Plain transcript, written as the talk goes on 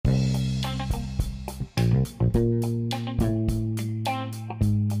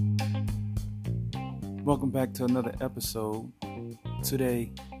Welcome back to another episode.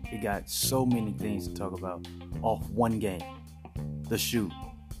 Today, we got so many things to talk about off one game. The shoe.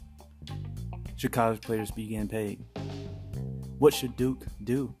 Should college players be getting paid? What should Duke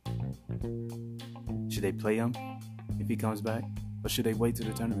do? Should they play him if he comes back? Or should they wait to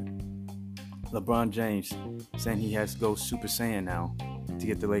the tournament? LeBron James saying he has to go Super Saiyan now to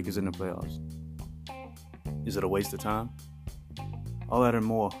get the Lakers in the playoffs. Is it a waste of time? All that and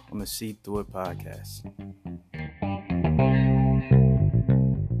more on the See Through It podcast.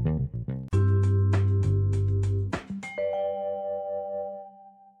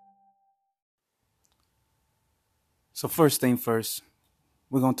 So first thing first,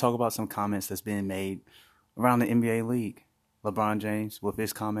 we're going to talk about some comments that's being made around the NBA league. LeBron James with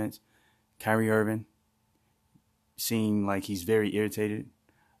his comments. Kyrie Irving seemed like he's very irritated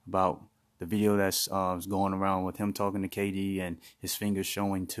about the video that's going around with him talking to KD and his fingers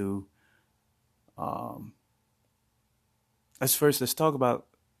showing too. Let's talk about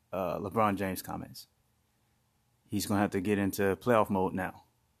LeBron James' comments. He's going to have to get into playoff mode now.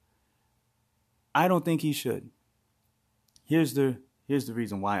 I don't think he should. Here's the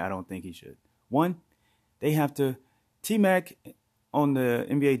reason why I don't think he should. One, they have to. T-Mac on the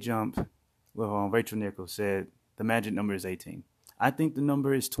NBA Jump with Rachel Nichols said the magic number is 18. I think the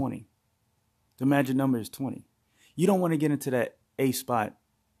number is 20. The magic number is 20. You don't want to get into that A spot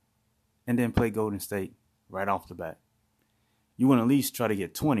and then play Golden State right off the bat. You want to at least try to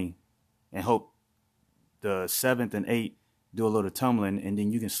get 20 and hope the 7th and 8th do a little tumbling and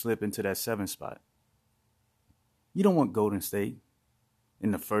then you can slip into that 7th spot. You don't want Golden State in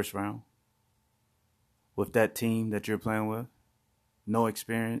the first round with that team that you're playing with. No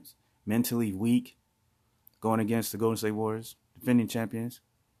experience, mentally weak, going against the Golden State Warriors, defending champions.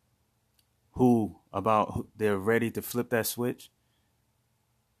 They're ready to flip that switch.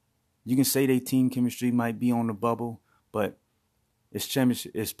 You can say their team chemistry might be on the bubble, but it's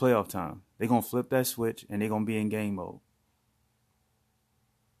playoff time. They're going to flip that switch and they're going to be in game mode.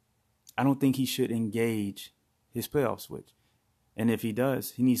 I don't think he should engage his playoff switch. And if he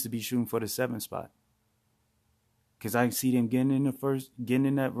does, he needs to be shooting for the 7th spot. Because I can see them getting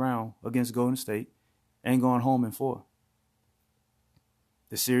in that round against Golden State and going home in 4.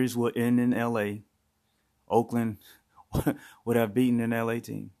 The series will end in LA. Oakland would have beaten an LA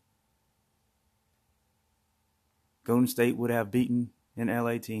team. Golden State would have beaten an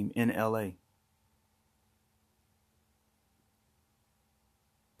LA team in LA.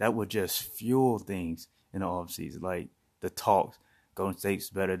 That would just fuel things in the offseason. Like the talks. Golden State's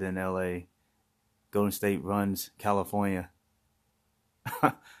better than LA. Golden State runs California.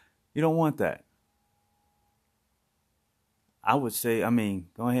 You don't want that. I would say,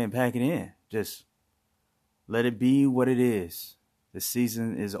 go ahead and pack it in. Just let it be what it is. The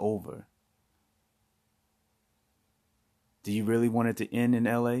season is over. Do you really want it to end in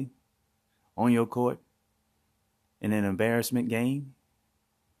LA? On your court? In an embarrassment game?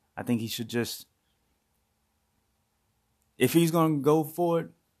 I think he should just... If he's going to go for it,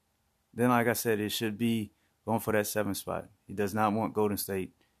 then like I said, it should be going for that 7th spot. He does not want Golden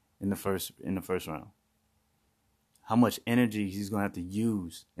State in the first round. How much energy he's going to have to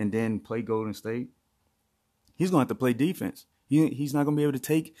use and then play Golden State. He's going to have to play defense. He's not going to be able to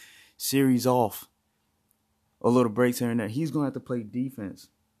take series off a little breaks here and there. He's going to have to play defense.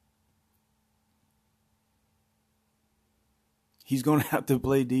 He's going to have to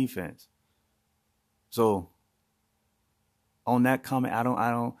play defense. So on that comment, I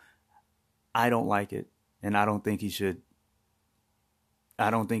don't like it, and I don't think he should. I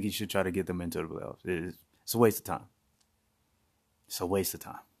don't think he should try to get them into the playoffs. It's a waste of time. It's a waste of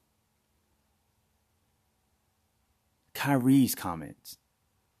time. Kyrie's comments.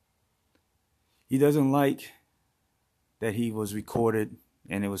 He doesn't like that he was recorded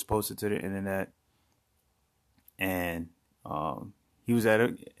and it was posted to the internet. And he was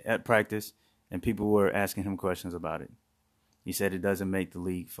at practice and people were asking him questions about it. He said it doesn't make the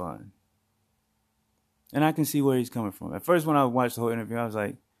league fun. And I can see where he's coming from. At first, when I watched the whole interview, I was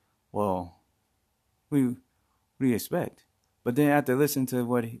like, well, what do you expect? But then after listening to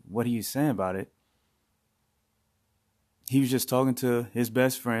what he was saying about it, he was just talking to his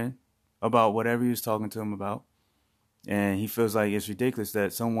best friend about whatever he was talking to him about. And he feels like it's ridiculous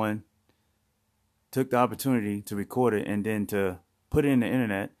that someone took the opportunity to record it and then to put it in the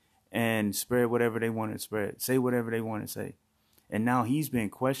internet and spread whatever they wanted to spread, say whatever they wanted to say. And now he's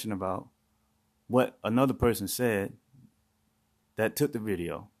being questioned about what another person said that took the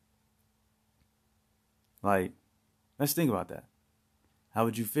video. Like, let's think about that. How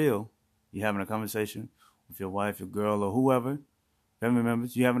would you feel? You having a conversation with your wife, your girl, or whoever, family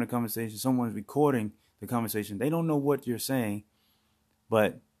members, you're having a conversation, someone's recording the conversation. They don't know what you're saying,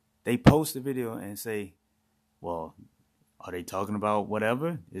 but they post the video and say, well, are they talking about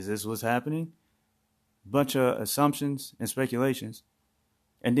whatever? Is this what's happening? Bunch of assumptions and speculations.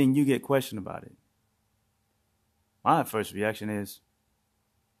 And then you get questioned about it. My first reaction is,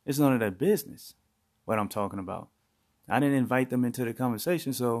 it's none of their business what I'm talking about. I didn't invite them into the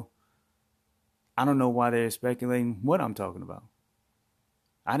conversation, so I don't know why they're speculating what I'm talking about.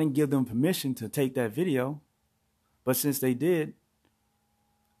 I didn't give them permission to take that video, but since they did,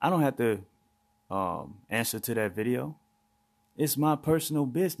 I don't have to answer to that video. It's my personal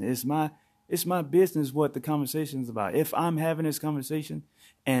business. It's my business what the conversation is about. If I'm having this conversation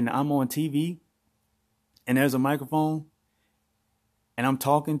and I'm on TV and there's a microphone and I'm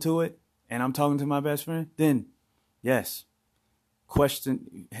talking to it and I'm talking to my best friend, then yes,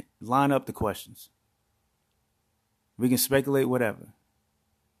 line up the questions. We can speculate whatever.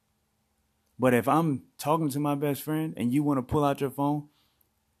 But if I'm talking to my best friend and you want to pull out your phone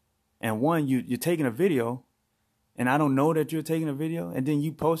and one, you're taking a video and I don't know that you're taking a video and then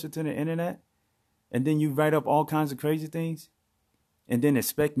you post it to the internet and then you write up all kinds of crazy things and then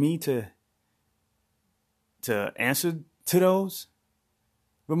expect me to answer to those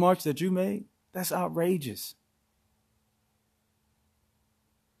remarks that you made, that's outrageous.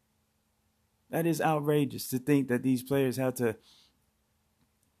 That is outrageous to think that these players have to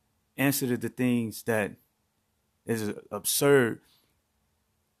answer to the things that is absurd,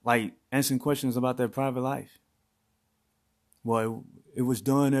 like answering questions about their private life. Well, it was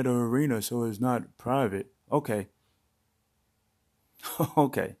done at an arena, so it's not private. Okay.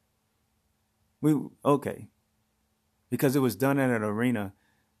 Okay. Okay. Because it was done at an arena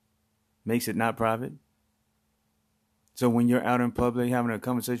makes it not private. So when you're out in public having a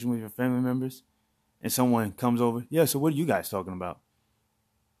conversation with your family members and someone comes over, yeah, so what are you guys talking about?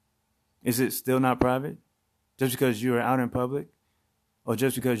 Is it still not private? Just because you're out in public or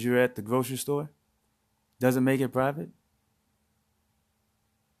just because you're at the grocery store doesn't make it private?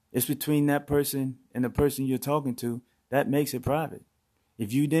 It's between that person and the person you're talking to that makes it private.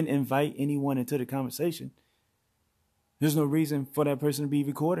 If you didn't invite anyone into the conversation, there's no reason for that person to be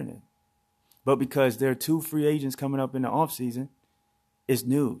recording it. But because there are 2 free agents coming up in the offseason, it's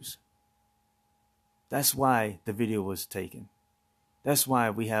news. That's why the video was taken. That's why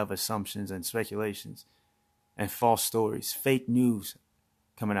we have assumptions and speculations and false stories, fake news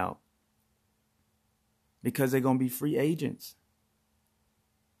coming out. Because they're going to be free agents.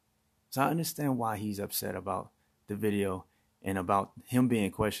 So I understand why he's upset about the video and about him being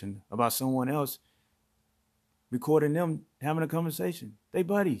questioned about someone else recording them having a conversation. They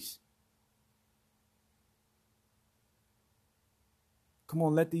buddies. Come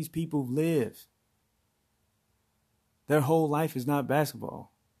on, let these people live. Their whole life is not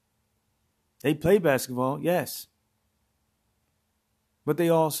basketball. They play basketball, yes. But they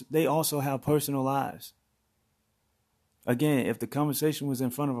also have personal lives. Again, if the conversation was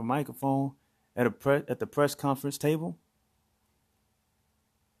in front of a microphone at the press conference table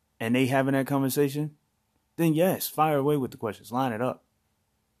and they having that conversation, then yes, fire away with the questions. Line it up.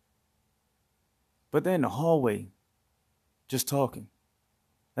 But they're in the hallway just talking.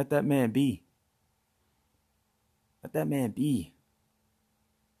 Let that man be. Let that man be.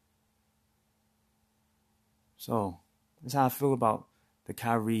 So that's how I feel about the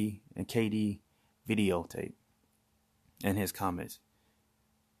Kyrie and KD videotape and his comments.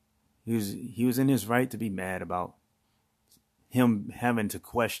 He was in his right to be mad about him having to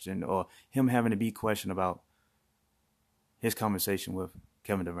question or him having to be questioned about his conversation with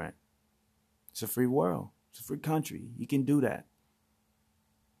Kevin Durant. It's a free world. It's a free country. You can do that.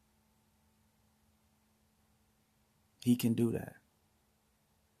 He can do that.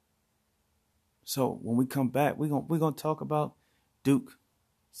 So when we come back, we're gonna talk about Duke,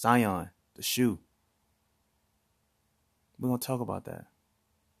 Zion, the shoe. We're gonna talk about that.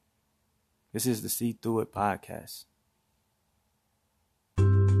 This is the See Through It podcast.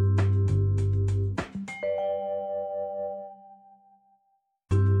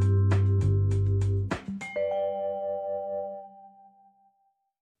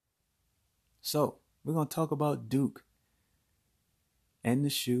 So we're gonna talk about Duke and the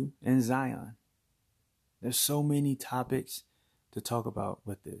shoe and Zion. There's so many topics to talk about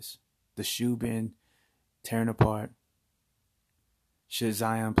with this. The shoe being tearing apart. Should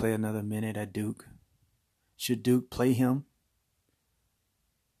Zion play another minute at Duke? Should Duke play him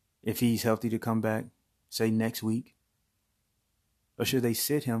if he's healthy to come back, say next week? Or should they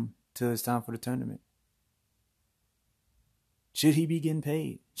sit him till it's time for the tournament? Should he be getting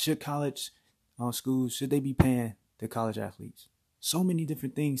paid? Should college schools should they be paying their college athletes? So many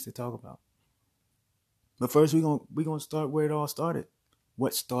different things to talk about. But first, we're gonna start where it all started.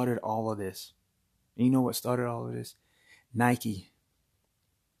 What started all of this? And you know what started all of this? Nike.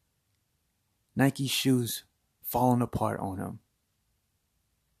 Nike shoes falling apart on them.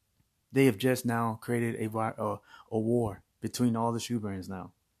 They have just now created a war between all the shoe brands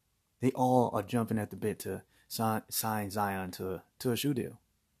now. They all are jumping at the bit to sign Zion to a shoe deal.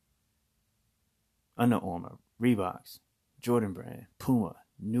 Under Armour, Reeboks, Jordan Brand, Puma,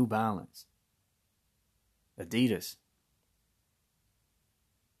 New Balance, Adidas,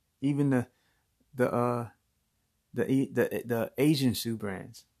 even the Asian shoe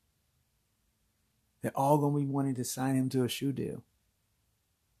brands. They're all gonna be wanting to sign him to a shoe deal.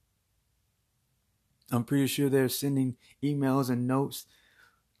 I'm pretty sure they're sending emails and notes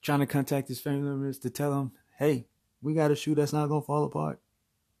trying to contact his family members to tell him, hey, we got a shoe that's not gonna fall apart.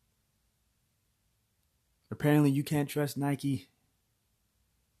 Apparently you can't trust Nike.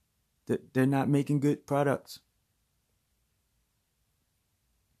 That they're not making good products.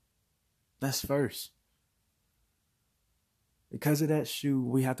 That's first. Because of that shoe,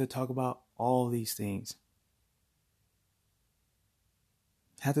 we have to talk about all these things.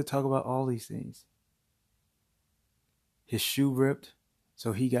 Have to talk about all these things. His shoe ripped,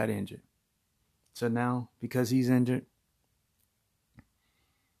 so he got injured. So now, because he's injured,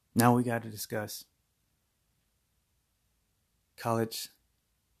 now we got to discuss college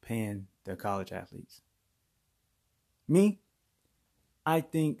paying their college athletes. Me, I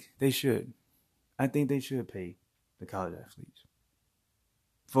think they should. I think they should pay the college athletes.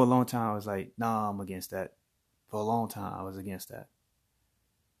 For a long time, I was like, nah, I'm against that. For a long time, I was against that.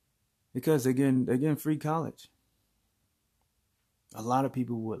 Because they're getting free college. A lot of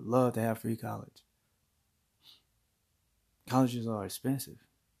people would love to have free college. Colleges are expensive.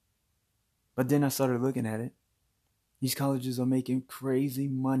 But then I started looking at it. These colleges are making crazy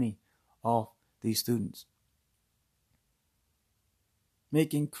money off these students.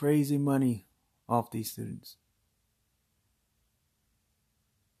 Making crazy money off these students.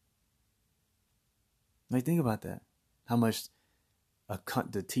 Like, think about that. How much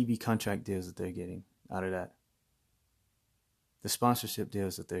the TV contract deals that they're getting out of that. The sponsorship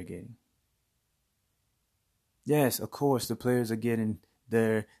deals that they're getting. Yes, of course, the players are getting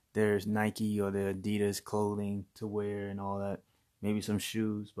their Nike or their Adidas clothing to wear and all that. Maybe some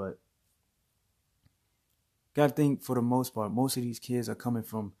shoes, but gotta think for the most part, most of these kids are coming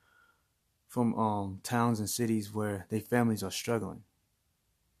from towns and cities where their families are struggling.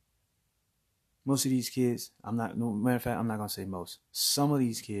 Most of these kids, matter of fact, I'm not gonna say most. Some of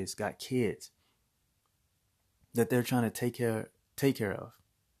these kids got kids that they're trying to take care of.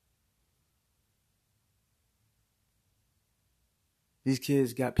 These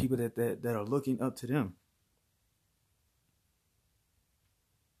kids got people that are looking up to them.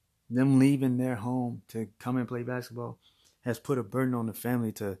 Them leaving their home to come and play basketball has put a burden on the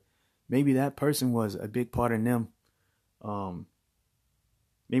family to maybe that person was a big part in them.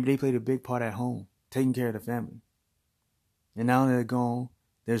 Maybe they played a big part at home, taking care of the family. And now they're gone.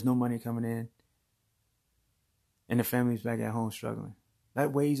 There's no money coming in. And the family's back at home struggling.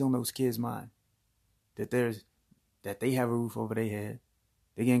 That weighs on those kids' mind. That they have a roof over their head.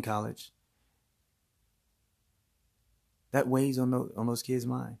 They get in college. That weighs on those kids'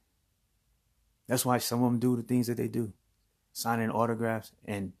 mind. That's why some of them do the things that they do. Signing autographs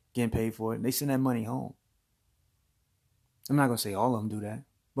and getting paid for it. And they send that money home. I'm not going to say all of them do that.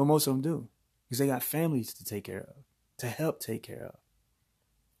 But most of them do. Because they got families to take care of. To help take care of.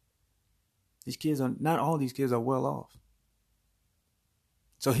 Not all these kids are well off.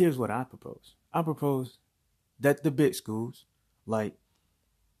 So here's what I propose. I propose that the big schools, like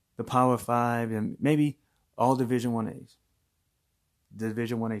the Power 5 and maybe all Division 1As,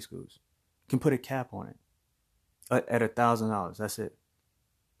 Division 1A schools, can put a cap on it at $1,000. That's it.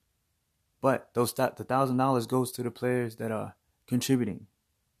 But the $1,000 goes to the players that are contributing,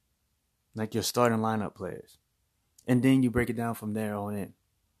 like your starting lineup players. And then you break it down from there on in.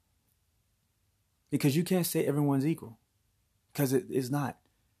 Because you can't say everyone's equal. Because it's not.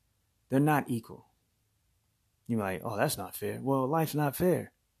 They're not equal. You're like, oh, that's not fair. Well, life's not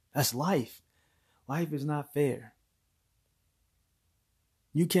fair. That's life. Life is not fair.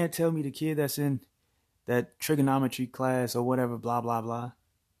 You can't tell me the kid that's in that trigonometry class or whatever, blah, blah, blah,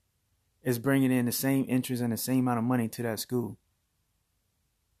 is bringing in the same interest and the same amount of money to that school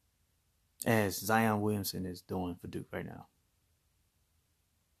as Zion Williamson is doing for Duke right now.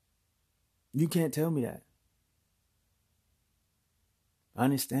 You can't tell me that. I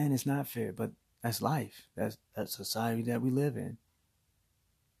understand it's not fair, but that's life. That's society that we live in.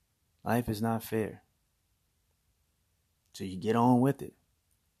 Life is not fair. So you get on with it.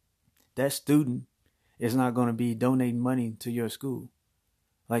 That student is not going to be donating money to your school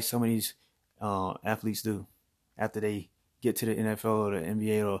like some of these athletes do after they get to the NFL or the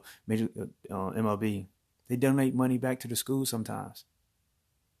NBA or major MLB. They donate money back to the school sometimes.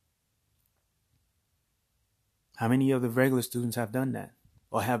 How many of the regular students have done that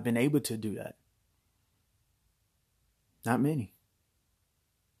or have been able to do that? Not many.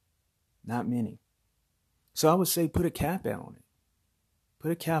 Not many. So I would say put a cap on it.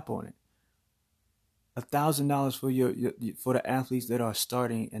 Put a cap on it. $1,000 for the athletes that are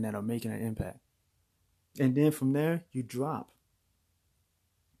starting and that are making an impact. And then from there, you drop.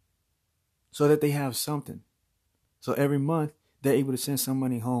 So that they have something. So every month, they're able to send some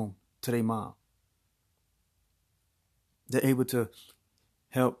money home to their mom. They're able to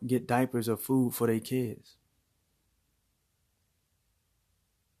help get diapers or food for their kids.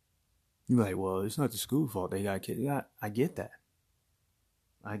 You're like, well, it's not the school's fault. They got kids. Yeah, I get that.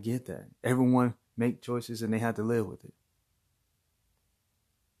 I get that. Everyone make choices and they have to live with it.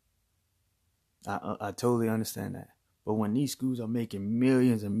 I totally understand that. But when these schools are making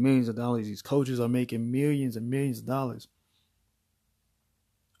millions and millions of dollars, these coaches are making millions and millions of dollars,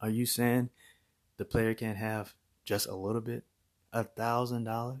 are you saying the player can't have just a little bit?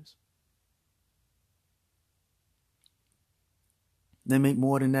 $1,000? They make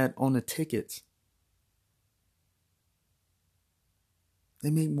more than that on the tickets.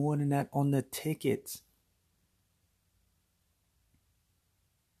 They make more than that on the tickets.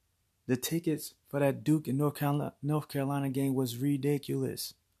 The tickets for that Duke and North Carolina game was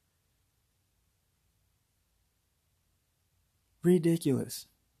ridiculous. Ridiculous.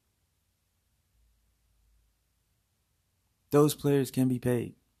 Those players can be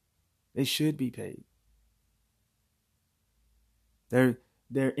paid. They should be paid. They're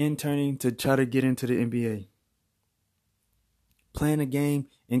interning to try to get into the NBA. Playing a game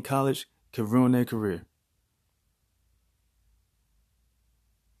in college could ruin their career.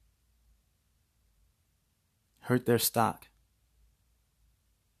 Hurt their stock.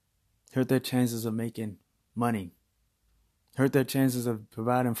 Hurt their chances of making money. Hurt their chances of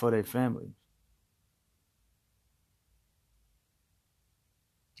providing for their family.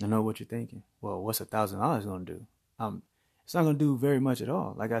 I know what you're thinking. Well, what's $1,000 going to do? It's not going to do very much at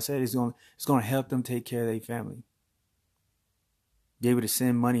all. Like I said, it's going to help them take care of their family. Be able to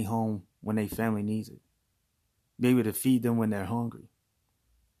send money home when their family needs it. Be able to feed them when they're hungry.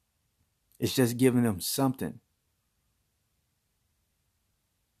 It's just giving them something.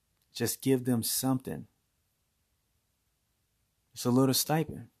 Just give them something. It's a little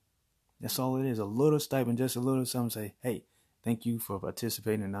stipend. That's all it is. A little stipend, just a little something. Say, hey, thank you for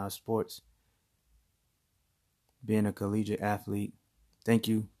participating in our sports. Being a collegiate athlete. Thank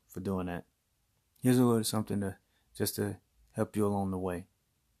you for doing that. Here's a little something to help you along the way.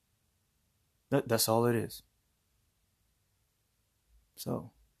 That's all it is.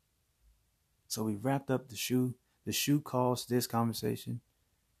 So we wrapped up the shoe. The shoe caused this conversation.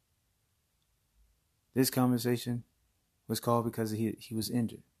 This conversation was called because he was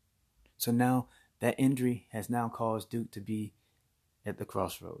injured. So now that injury has now caused Duke to be at the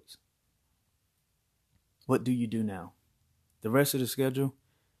crossroads. What do you do now? The rest of the schedule,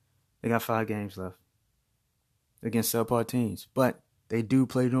 they got 5 games left against subpar teams. But they do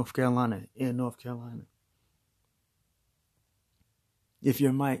play North Carolina in North Carolina. If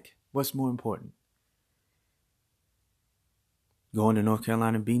you're Mike, what's more important? Going to North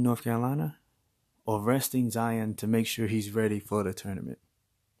Carolina and beating North Carolina? Or resting Zion to make sure he's ready for the tournament?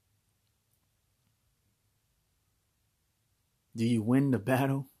 Do you win the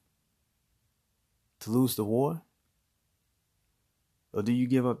battle to lose the war? Or do you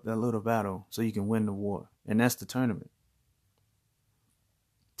give up that little battle so you can win the war? And that's the tournament.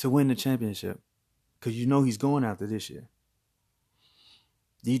 To win the championship. Because you know he's going after this year.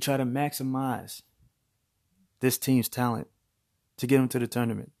 Do you try to maximize this team's talent to get them to the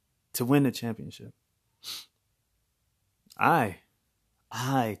tournament? To win the championship? I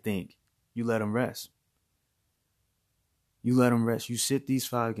think you let them rest. You let them rest. You sit these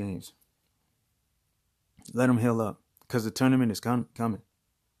 5 games. Let them heal up. Because the tournament is coming.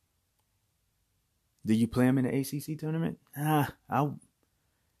 Do you play them in the ACC tournament? I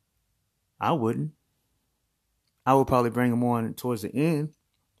wouldn't. I would probably bring them on towards the end.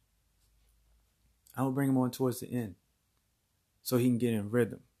 So he can get in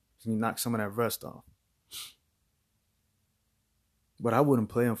rhythm. So he can knock some of that rust off. But I wouldn't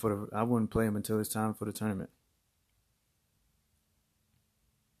play him until it's time for the tournament.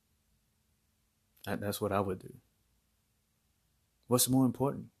 That's what I would do. What's more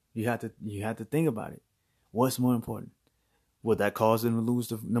important? You have to think about it. What's more important? Would that cause them to lose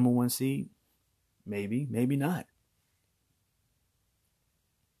the number one seed? Maybe, maybe not.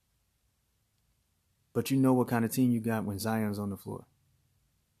 But you know what kind of team you got when Zion's on the floor.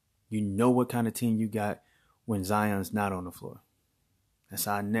 You know what kind of team you got when Zion's not on the floor. That's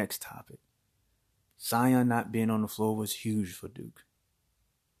our next topic. Zion not being on the floor was huge for Duke.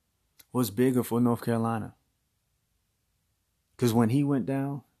 Was bigger for North Carolina. Because when he went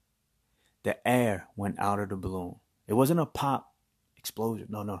down, the air went out of the balloon. It wasn't a pop explosion.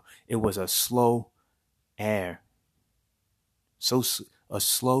 No. It was a slow air. So a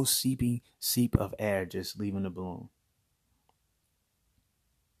slow seep of air just leaving the balloon.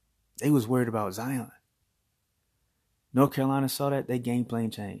 They was worried about Zion. North Carolina saw that. Their game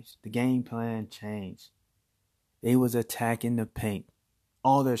plan changed. The game plan changed. They was attacking the paint.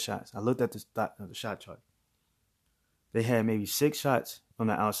 All their shots. I looked at the shot chart. They had maybe 6 shots from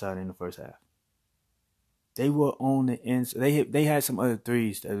the outside in the first half. They were on the inside. They had some other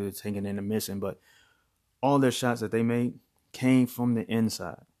threes that was hanging in the missing, but all their shots that they made came from the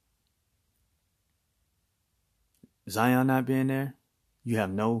inside. Zion not being there, you have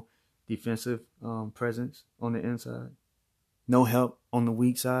no defensive presence on the inside. No help on the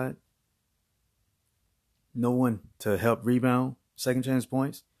weak side. No one to help rebound second chance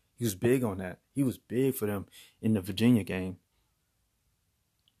points. He was big on that. He was big for them in the Virginia game.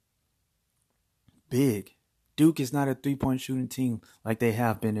 Big. Duke is not a three-point shooting team like they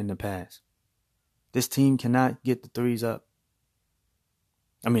have been in the past. This team cannot get the threes up.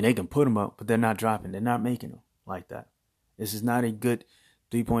 I mean, they can put them up, but they're not dropping. They're not making them like that. This is not a good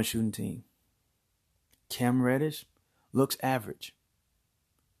three-point shooting team. Cam Reddish looks average.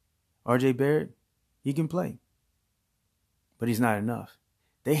 RJ Barrett, he can play, but he's not enough.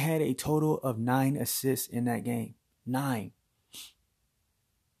 They had a total of 9 assists in that game. 9.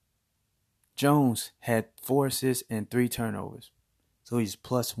 Jones had 4 assists and 3 turnovers. So he's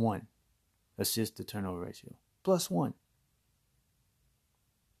 +1 assist to turnover ratio. +1.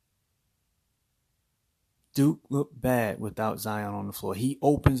 Duke looked bad without Zion on the floor. He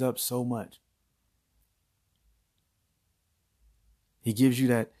opens up so much. He gives you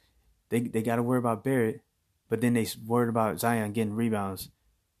that. They got to worry about Barrett, but then they worried about Zion getting rebounds.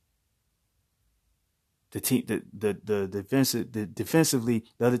 Defensively,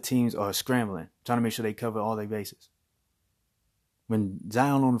 the other teams are scrambling, trying to make sure they cover all their bases. When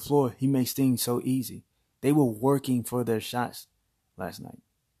Zion on the floor, he makes things so easy. They were working for their shots last night.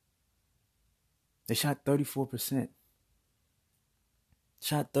 They shot 34%.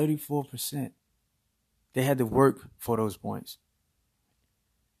 Shot 34%. They had to work for those points.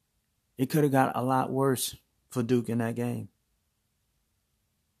 It could have got a lot worse for Duke in that game.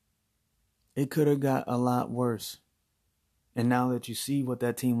 It could have got a lot worse. And now that you see what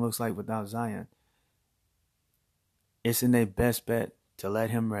that team looks like without Zion, it's in their best bet to let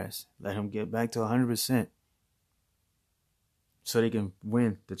him rest. Let him get back to 100% so they can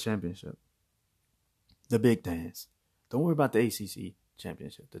win the championship. The big dance. Don't worry about the ACC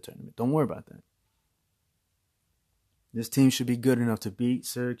championship, the tournament. Don't worry about that. This team should be good enough to beat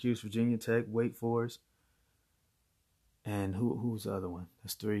Syracuse, Virginia Tech, Wake Forest, and who's the other one?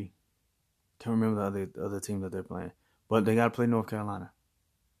 That's 3. Can't remember the other team that they're playing. But they got to play North Carolina.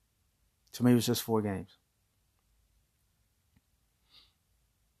 So maybe it's just 4 games.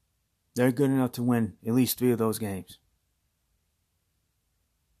 They're good enough to win at least 3 of those games.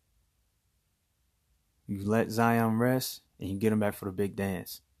 You let Zion rest, and you get him back for the big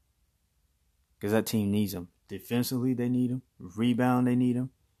dance. Because that team needs him. Defensively, they need him. Rebound, they need him.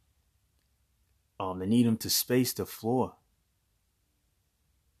 They need him to space the floor.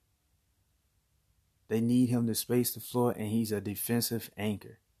 They need him to space the floor, and he's a defensive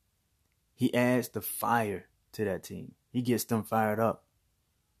anchor. He adds the fire to that team. He gets them fired up.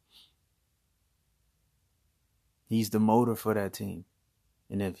 He's the motor for that team.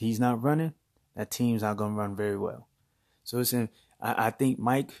 And if he's not running, that team's not going to run very well. So I think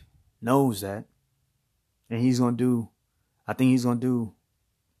Mike knows that. And I think he's going to do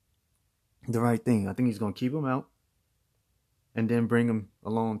the right thing. I think he's going to keep him out and then bring him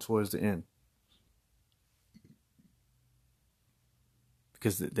along towards the end.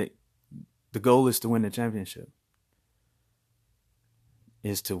 Because the goal is to win the championship.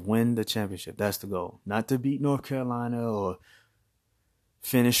 Is to win the championship. That's the goal. Not to beat North Carolina or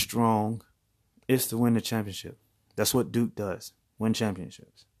finish strong. It's to win the championship. That's what Duke does. Win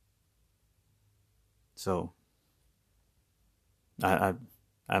championships. So I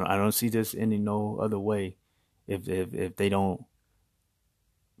don't see this any no other way if they don't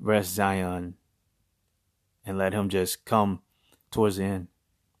rest Zion and let him just come towards the end.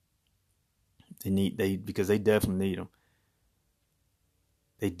 Because they definitely need him.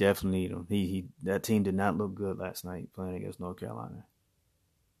 They definitely need him. That team did not look good last night playing against North Carolina.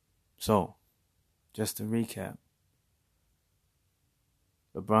 So, just to recap,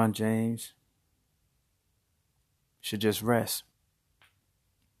 LeBron James should just rest.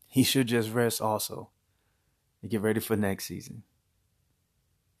 He should just rest also and get ready for next season.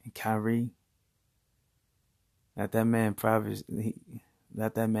 And Kyrie, let that man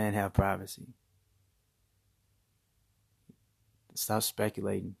have privacy. Stop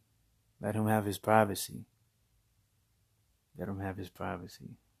speculating. Let him have his privacy.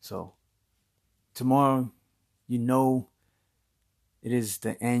 So, tomorrow, it is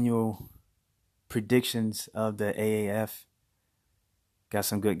the annual predictions of the AAF. Got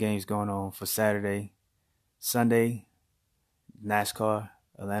some good games going on for Saturday. Sunday, NASCAR,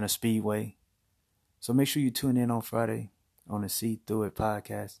 Atlanta Speedway. So make sure you tune in on Friday on the See Through It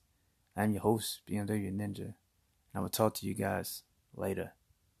podcast. I'm your host, BMW Ninja. And I'm going to talk to you guys later.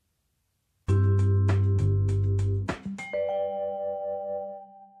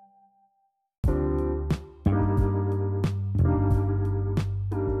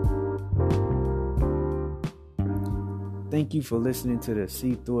 Thank you for listening to the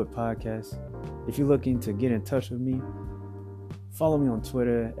See Through It podcast. If you're looking to get in touch with me, follow me on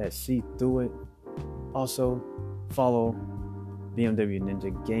Twitter at See Through It. Also, follow BMW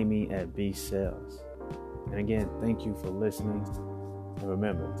Ninja Gaming at B Sales. And again, thank you for listening. And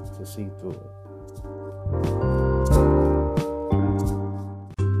remember to see through it.